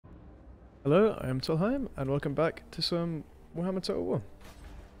Hello, I am Tolheim, and welcome back to some Warhammer Total War.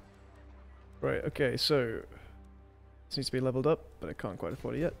 Right, okay, so this needs to be leveled up, but I can't quite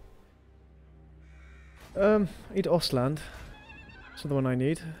afford it yet. I need Ostland. That's the one I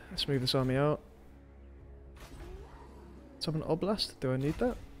need. Let's move this army out. Summon Oblast? Do I need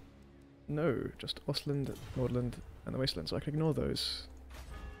that? No, just Ostland, Nordland, and the Wasteland, so I can ignore those.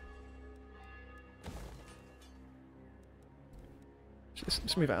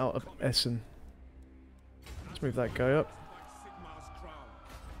 Let's move it out of Essen. Let's move that guy up.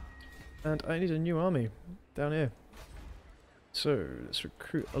 And I need a new army down here. So let's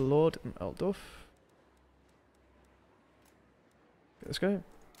recruit a lord in Altdorf. Get this guy.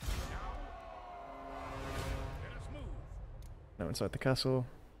 Now inside the castle.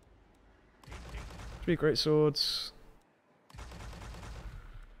 3 great swords.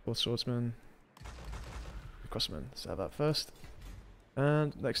 4 swordsmen. Crossmen. Let's have that first.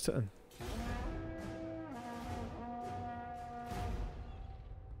 And next turn.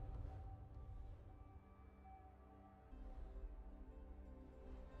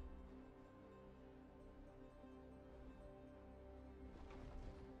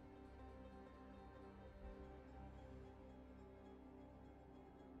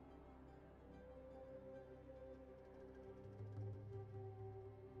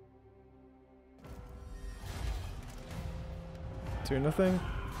 Do nothing.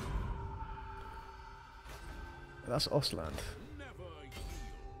 That's Ostland.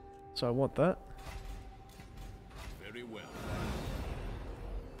 So I want that. Very well.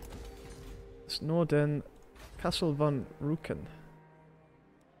 It's Norden Castle von Ruken.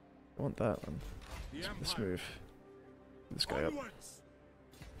 I want that one. Let's move this guy up.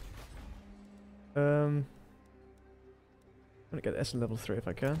 I'm gonna get Essen level 3 if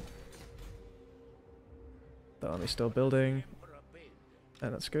I can. The army's still building.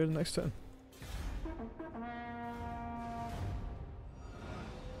 And let's go to the next turn.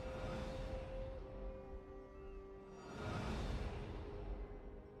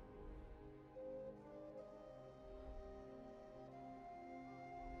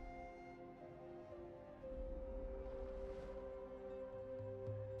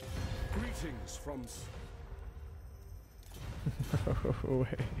 Greetings from. No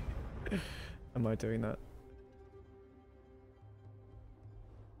way. Am I doing that?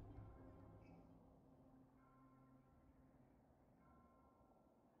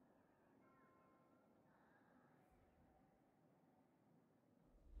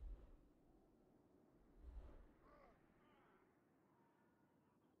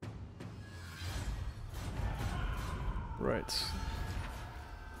 Right.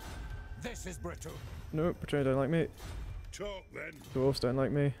 This is Britain. Nope, Britain don't like me. Talk then. Dwarves don't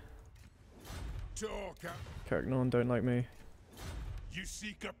like me. Talk. Carricknorn don't like me. You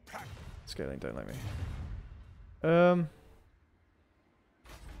seek a pack. Scaling don't like me.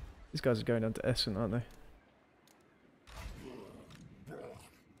 These guys are going down to Essen, aren't they?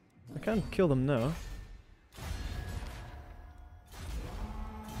 I can kill them now.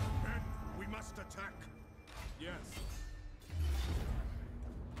 Men, we must attack. Yes.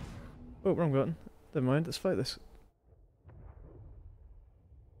 Oh, wrong button. Never mind, let's fight this.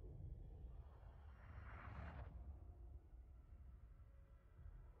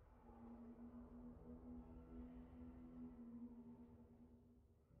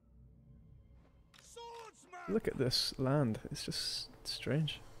 Swordsman. Look at this land, it's just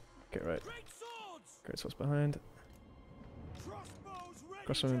strange. Okay, right. Great swords. Great swords behind. Crossbows ready.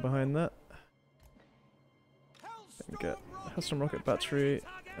 Crossbowmen behind that. Then get a Hellstorm rocket battery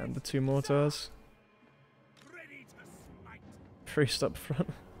and the 2 mortars. Ready to smite. Priest up front.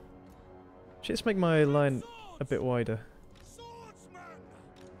 Should just make my line a bit wider. Swordsman.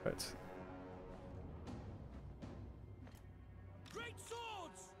 Right. Great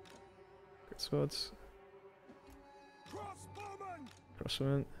swords. Great swords. Crossbowmen.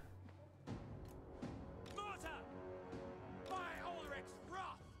 Crossbowmen. Mortar. By Ulrich's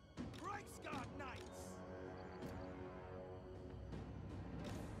wrath. Reichsguard knights.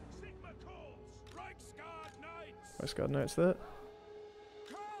 Sigma calls. Reichsguard knights. Reichsguard knights there.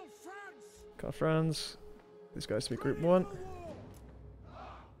 Karl Franz. Karl Franz. These guys to be group 1.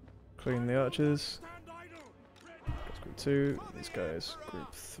 Clean the archers. Stand idle. That's group 2. These guys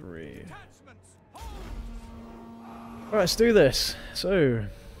group 3. Attachments. Alright, let's do this. So,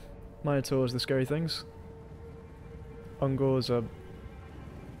 Minotaurs, the scary things. Ungors are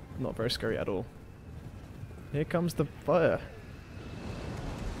not very scary at all. Here comes the fire.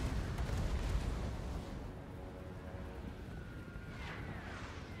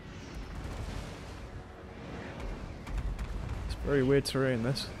 Very weird terrain,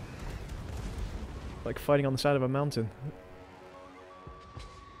 this. like fighting on the side of a mountain.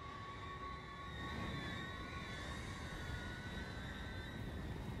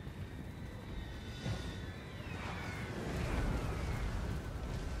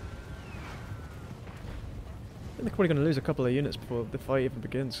 I think they're probably going to lose a couple of units before the fight even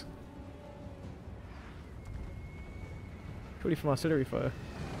begins. Purely from artillery fire.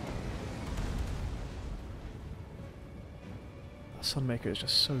 That Sunmaker is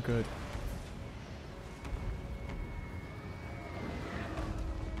just so good.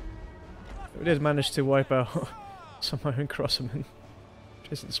 We did manage to wipe out some of my own crossmen,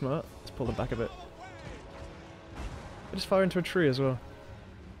 which isn't smart. Let's pull them back a bit. I just fire into a tree as well.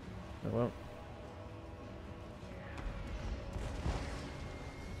 Oh well.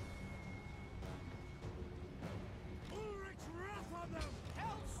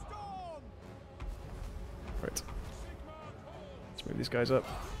 Right. Let's move these guys up.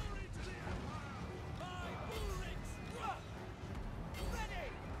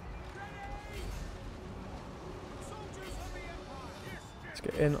 Let's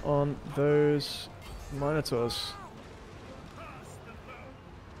get in on those Minotaurs.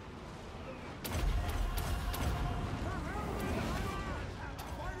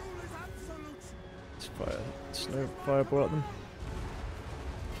 Let's fire snow fireball at them.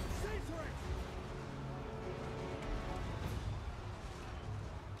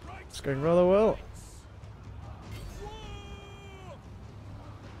 It's going rather well.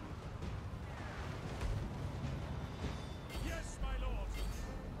 Yes, my lord.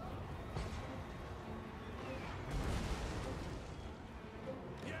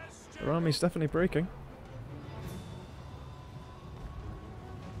 Yes, Their army's definitely breaking.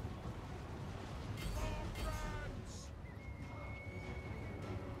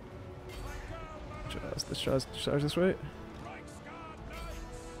 Charge this way.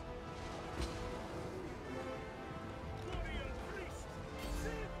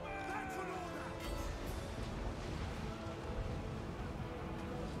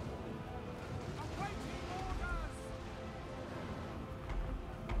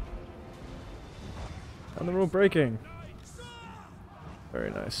 And they're all breaking.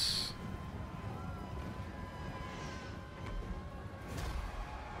 Very nice.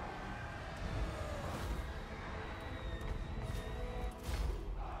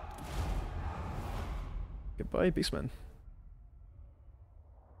 Goodbye, beastmen.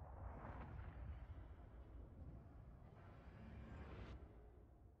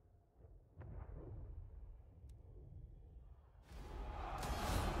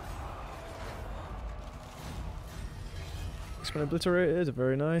 Beastmen obliterated,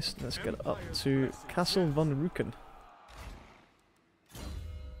 very nice. Let's get up to Castle von Ruken.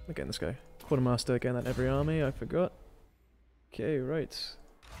 Again, this guy. Quartermaster again at every army, I forgot. Okay, right.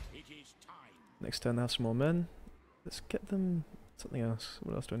 Next turn they have some more men. Let's get them something else.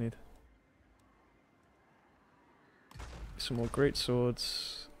 What else do I need? Some more great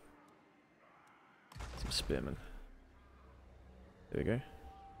swords. Some spearmen. There we go.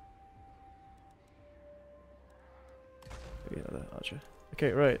 Maybe another archer.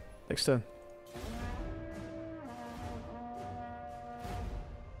 Okay, right. Next turn.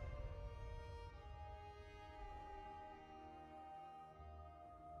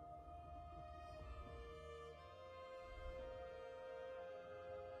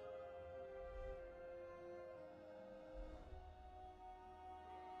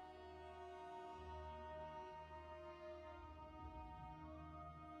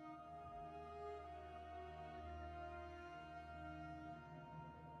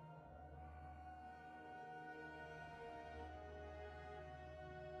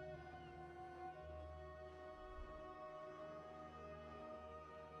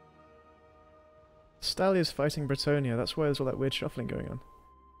 Stalia's fighting Bretonia, that's why there's all that weird shuffling going on.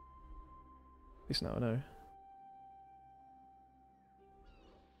 At least now I know.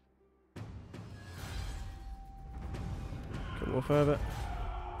 Good warfare bit.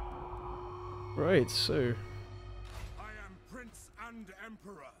 Right, so I am Prince and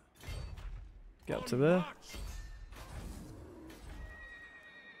Emperor. get up to there. March.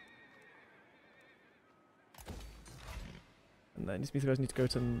 And then these guys need to go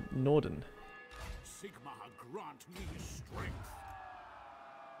to Norden. Sigma grant me strength.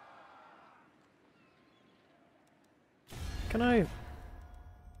 Can I?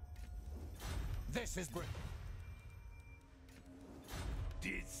 This is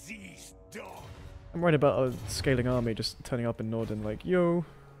diseased dog. I'm worried about a scaling army just turning up in Norden like, yo.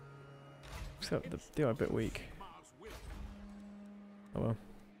 Except they are a bit weak. Oh well.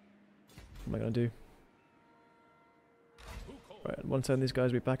 What am I gonna do? Right, one turn these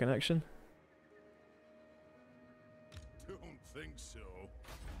guys will be back in action. think so.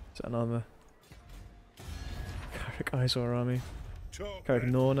 Is that an armor? Carrick Eyesore army. Talk Carrick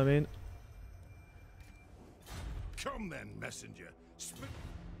then. Norn, I mean. Come then, messenger.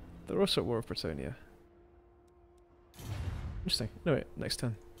 They're also at War of Bretonia. Interesting. No wait, next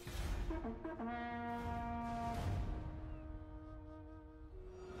turn.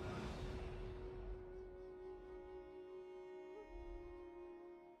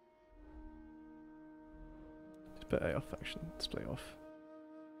 Just put A off faction, display off.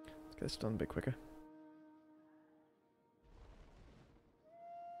 Let's get this done a bit quicker.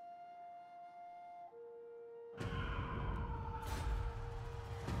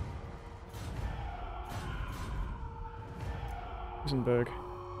 Luxembourg.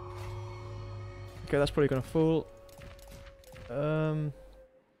 Okay, that's probably gonna fall.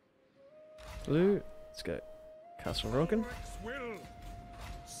 Blue. Let's get Castle Rogan. Will.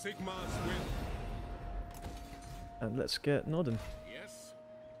 Sigmar's will. And let's get Norden. Yes.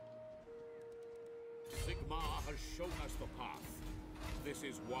 Sigmar has shown us the path. This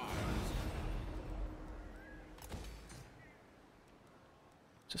is wise.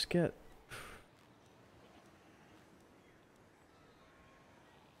 Just get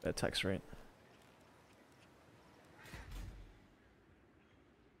better tax rate.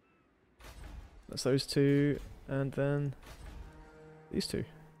 That's those two, and then these two.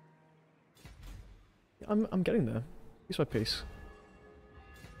 I'm getting there, piece by piece.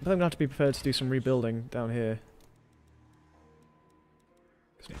 I think I'm gonna have to be prepared to do some rebuilding down here.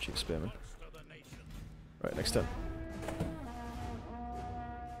 Because I'm a cheap spearman. Right, next turn.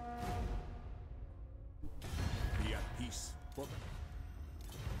 Be at peace.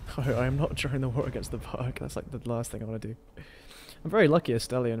 I am not during the war against the Varg. That's like the last thing I want to do. I'm very lucky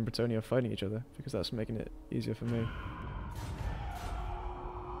Estelia and Bretonia are fighting each other, because that's making it easier for me.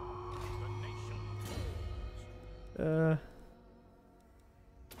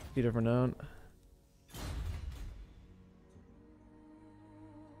 Leader of Renown.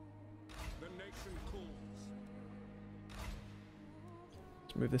 The nation calls.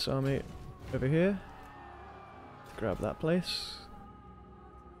 Let's move this army over here. Grab that place.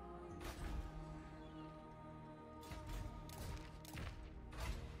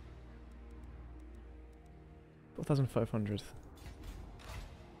 $4,500.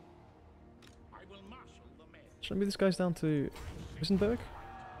 I will marshal the men. Should I move these guys down to Wissenberg?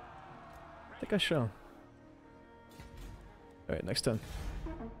 I think I shall. Alright, next turn.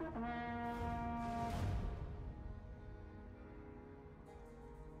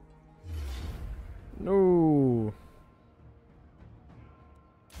 No.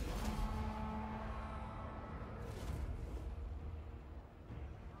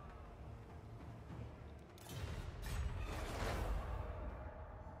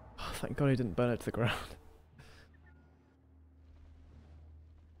 Oh, thank God he didn't burn it to the ground.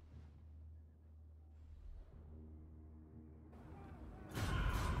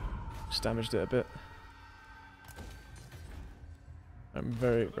 Just damaged it a bit. I'm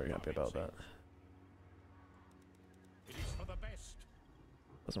very, very happy about that. It is for the best.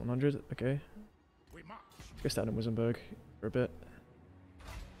 1,100, okay. We march. Let's go stand in Wissenberg for a bit.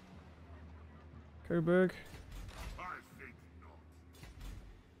 Coburg. I think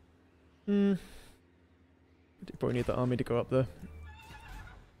not. You probably need the army to go up there.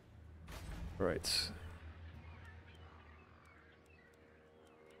 Right.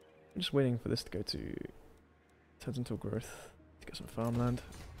 I'm just waiting for this to go to Tensontal growth to get some farmland.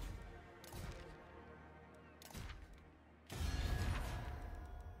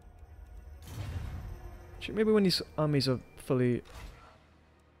 Actually, maybe when these armies are fully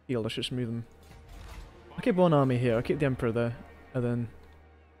healed, I should just move them. I'll keep one army here, I'll keep the Emperor there, and then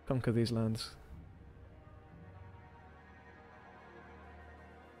conquer these lands.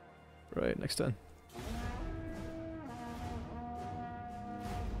 Right, next turn.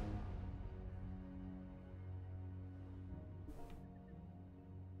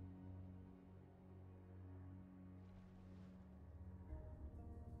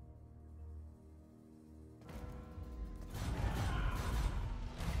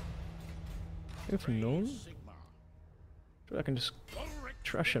 Go for Norn? Sure, I can just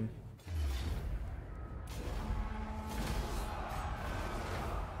trash him.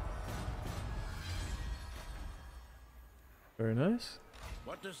 Very nice.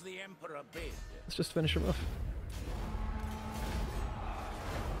 What does the Emperor bid? Let's just finish him off.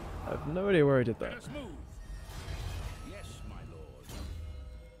 I have no idea where I did Let that. us move. Yes, my lord.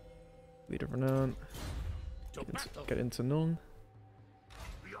 Leader of Renown. To battle. Get into Norn.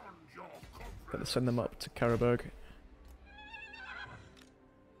 Beyond your Gotta send them up to Karabag.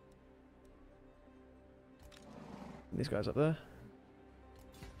 These guys up there.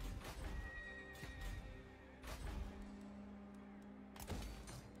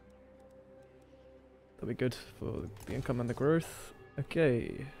 That'll be good for the income and the growth.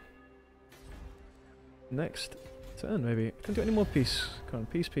 Okay. Next turn, maybe. Can't do any more peace. Come on,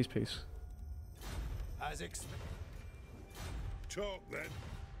 peace, peace, peace. As expected. Talk then.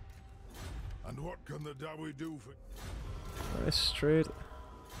 And what can the Dawi do for... Nice trade.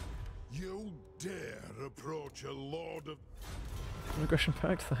 You dare approach a lord of... Aggression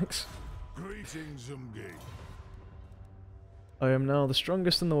pact, thanks. Greetings, Umgi. I am now the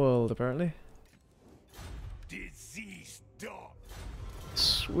strongest in the world, apparently. Disease dog.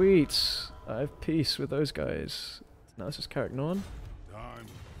 Sweet. I have peace with those guys. Now this is Carrick-Norn, Time.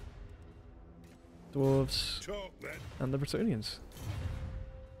 Dwarves, Talk then. and the Bretonnians.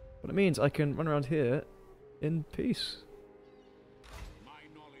 What it means, I can run around here in peace. My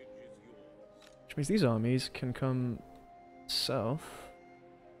knowledge is yours. Which means these armies can come south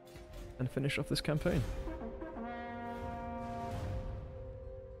and finish off this campaign.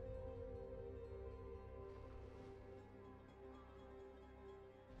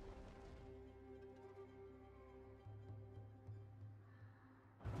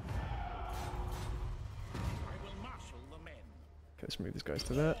 I will marshal the men. Okay, let's move these guys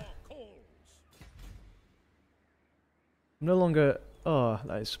to there. Calls. No longer... Oh,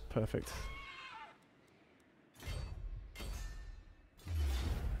 that is perfect.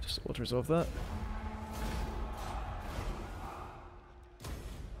 Just auto-resolve that.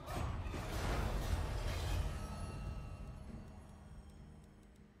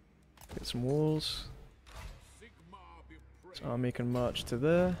 Get some walls. Sigmar be This praised. army can march to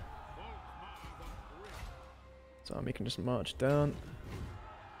there. Volkmar the brave. This army can just march down.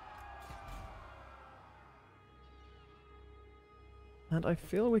 And I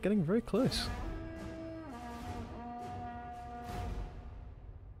feel we're getting very close.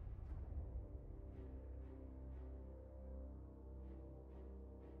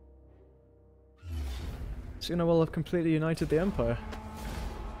 Soon I will have completely united the Empire.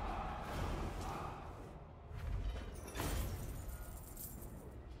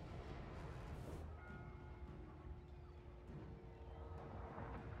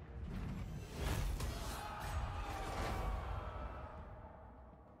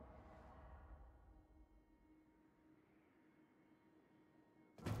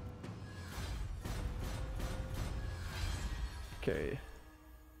 Okay.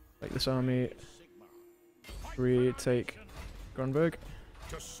 Take this army, Sigmar. retake Grunberg,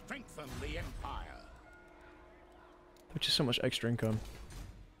 To strengthen the empire. which is so much extra income.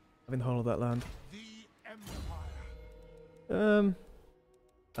 Having the whole of that land. The empire.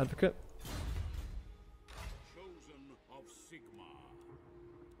 Advocate. Chosen of Sigmar.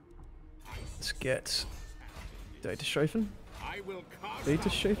 Let's get Data Strafen. I will cast Data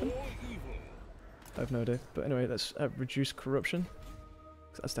out Strafen? all evil. I have no idea. But anyway, let's reduce corruption.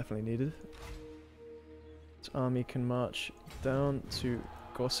 'Cause that's definitely needed. This army can march down to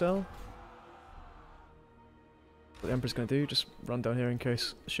Gorcel. What the Emperor's going to do, just run down here in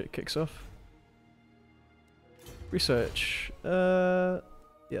case shit kicks off. Research. Yeah,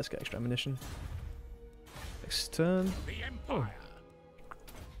 let's get extra ammunition. Next turn. The empire.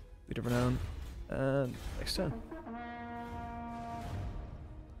 Lead of Renown. And next turn.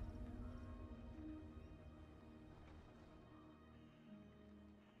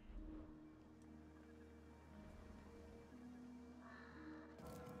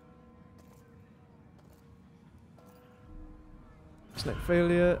 Snake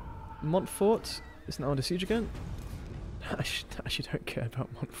failure. Montfort is now under siege again. I actually don't care about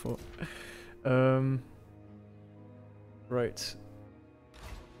Montfort. Right.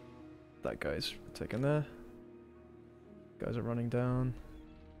 That guy's taken there. Guys are running down.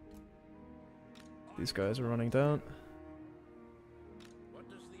 These guys are running down. What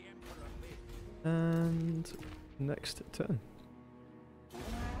does the emperor live? And next turn.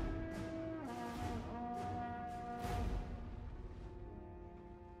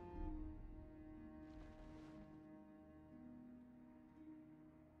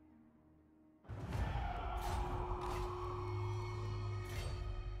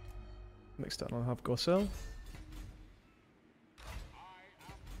 Next turn I'll have Gorcel.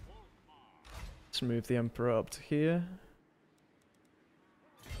 Let's move the Emperor up to here.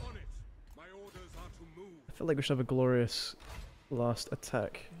 On it. My orders are to move. I feel like we should have a glorious last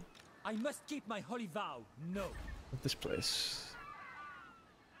attack I must keep my holy vow. No. of this place.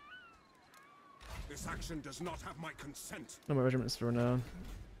 This action does not have my consent. No more regiments to renown.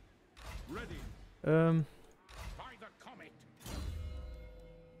 Ready. By the comet.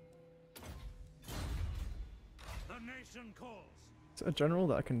 The Operation calls. Is it a general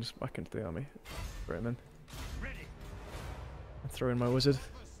that I can just whack into the army? Throw him in. Ready. And throw in my wizard.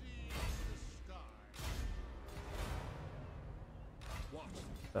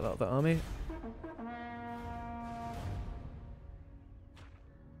 Bail out the army.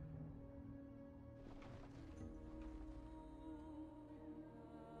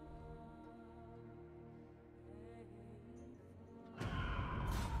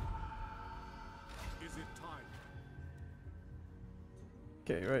 Is it time?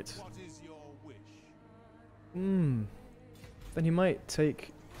 Okay, right. What is your wish? Then he might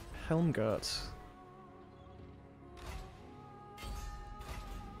take Helmgart.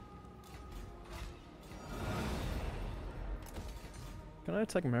 Can I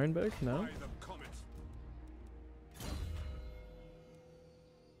attack Marienburg? No. By the comet.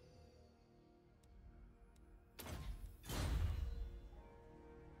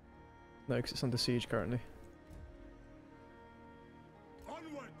 No, because it's under siege currently.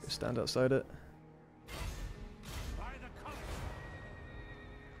 Onwards. Stand outside it. By the comet.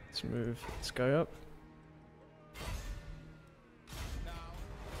 Let's move this guy up. Now.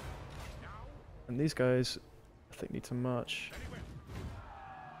 Now. And these guys, I think, need to march Anywhere.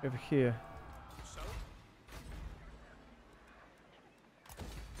 over here. So.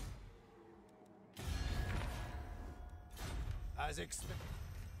 As expected.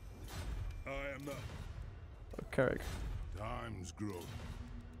 I am the Oh, Carrick. times grow.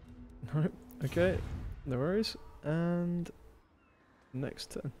 Nope. Okay, no worries. And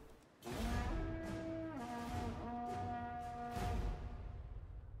next turn.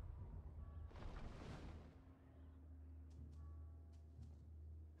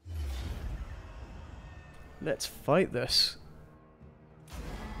 Let's fight this.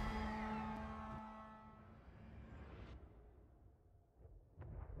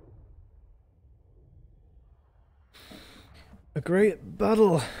 A great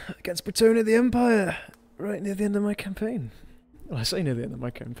battle against Bretonnia the Empire, right near the end of my campaign. Well, I say near the end of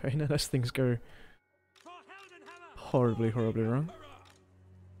my campaign, unless things go horribly, horribly wrong.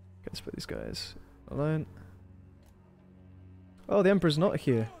 Let's put these guys alone. Oh, the Emperor's not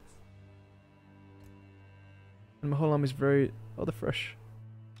here. And my whole army's very... Oh, they're fresh.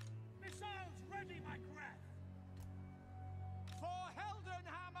 Missiles ready, my craft. For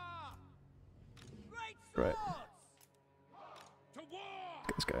Heldenhammer. Great Right. swords. To war.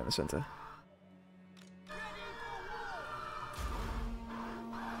 Get this guy in the center.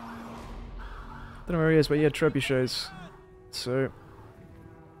 Don't know where he is, but he had trebuchets. So...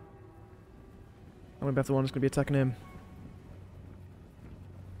 I'm gonna be the one who's gonna be attacking him.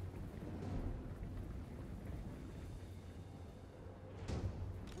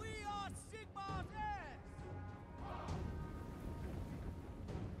 We are Sigmar's heirs.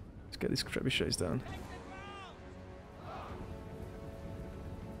 Let's get these trebuchets down. Take the ground.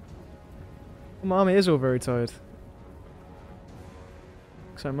 Well, my army is all very tired.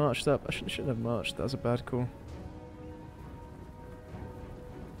 Because I marched up. I shouldn't have marched. That was a bad call.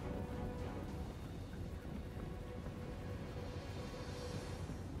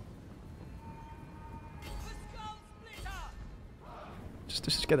 The skull splitter.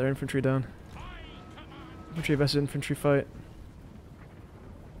 Just get their infantry down. Infantry versus infantry fight.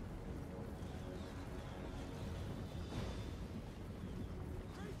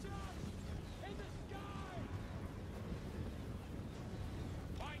 Creatures in the sky.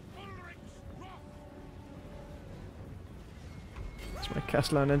 By Ulrich's wrath. It's my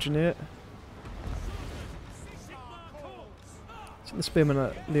Castellan engineer. Sigmar calls. Send the spearman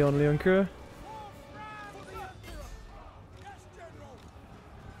at Leon Leoncoeur. Yes, General.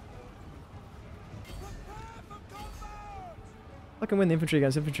 Prepare for combat. I can win the infantry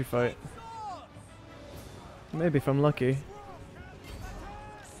against infantry fight. Swords. Maybe if I'm lucky.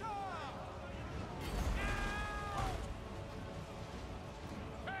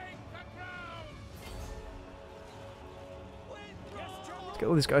 Let's get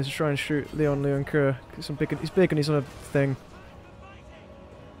all these guys to try and shoot Leon Leoncoeur. He's big and he's on a thing.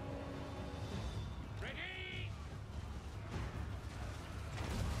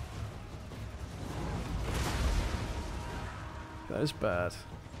 That is bad.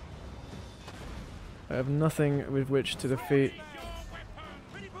 I have nothing with which to defeat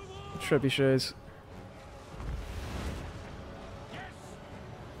the trebuchets.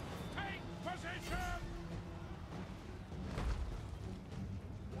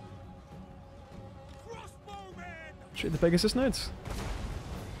 Shoot the Pegasus Knights.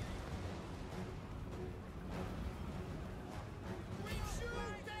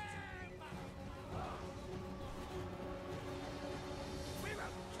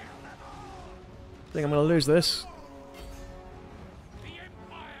 I think I'm gonna lose this.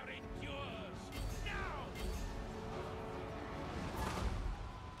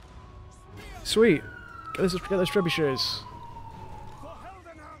 Sweet! Get those trebuchets. For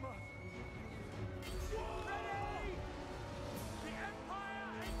Heldenhammer! Ready! The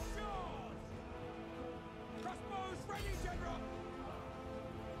Empire ensures! Crossbows ready, General!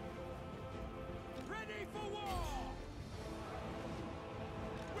 Ready for war!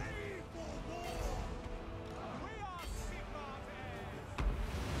 Ready for war! We are Sigmar's heirs!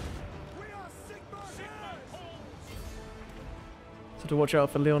 We are Sigmar's heirs! So to watch out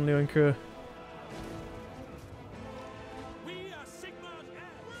for Leon Leoncoeur. We are Sigmar's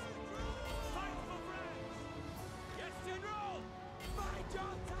heirs! Fight for France! Yes, General! Find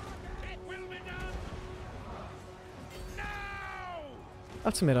your target! It will be done! Now! I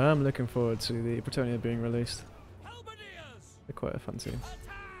have to admit, I am looking forward to the Bretonnia being released. Halberdiers! They're quite a fun team.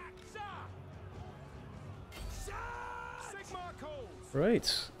 Attack, sir! Sigmar calls!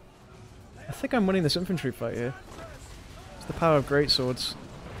 Right. I think I'm winning this infantry fight here. It's the power of greatswords.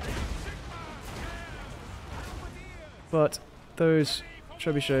 But those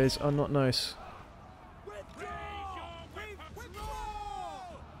trebuchets are not nice.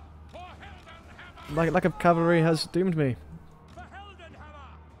 Lack of cavalry has doomed me. For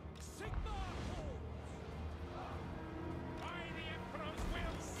Heldenhammer! Sigmar calls! By the Emperor's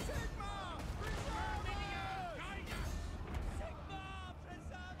will! Sigmar! Preserver! Sigmar!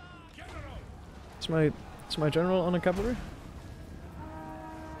 Preserver! General! Is my general on a cavalry?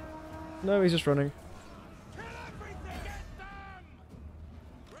 No, he's just running. Kill everything! Get them!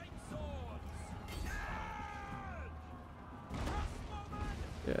 Great swords!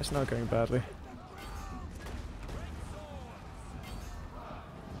 Crossbowmen! Yeah, it's now going badly. Great swords!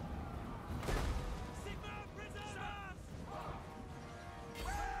 Sigmar preservers!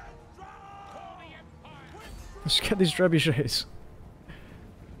 Withdraw! For the Empire! Let's get these trebuchets.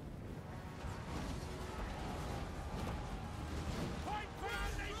 Fight for our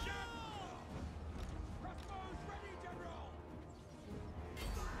nation! Crossbows ready, General!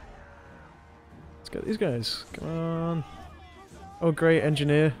 Let's get these guys. Come on. Oh, great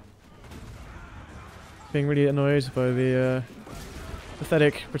engineer. Being really annoyed by the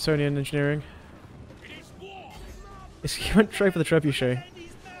pathetic Bretonian engineering. It is war! He went straight for the trebuchet.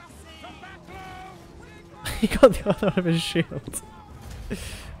 Enemy's mercy! To battle! He got the other out of his shield.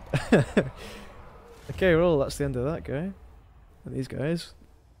 Okay, well, that's the end of that guy. And these guys.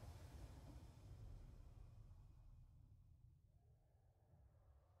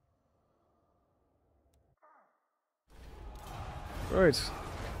 Right.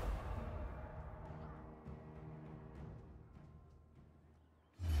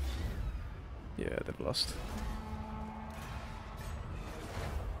 Yeah, they've lost.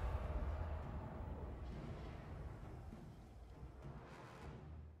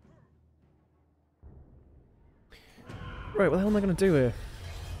 Right, what the hell am I going to do here?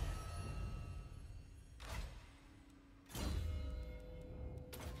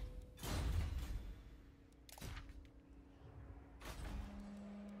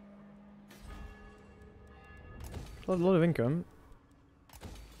 A lot of income.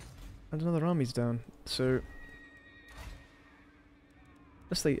 And another army's down, so...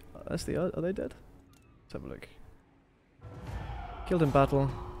 are they dead? Let's have a look. Killed in battle.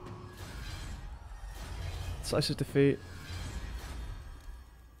 Decisive defeat.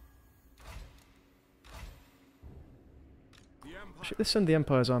 Let's send the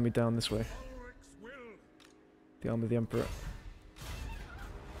Empire's army down this way. Ulrich's will. The arm of the Emperor.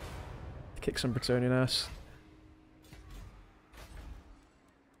 Kick some Bretonian ass.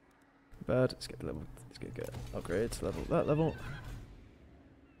 Bad. Let's get the level. Let's get upgrades to level that level.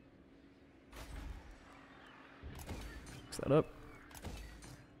 Fix that up.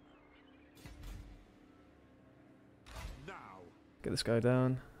 Now. Get this guy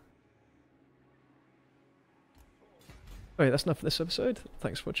down. Okay, that's enough for this episode.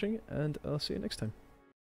 Thanks for watching, and I'll see you next time.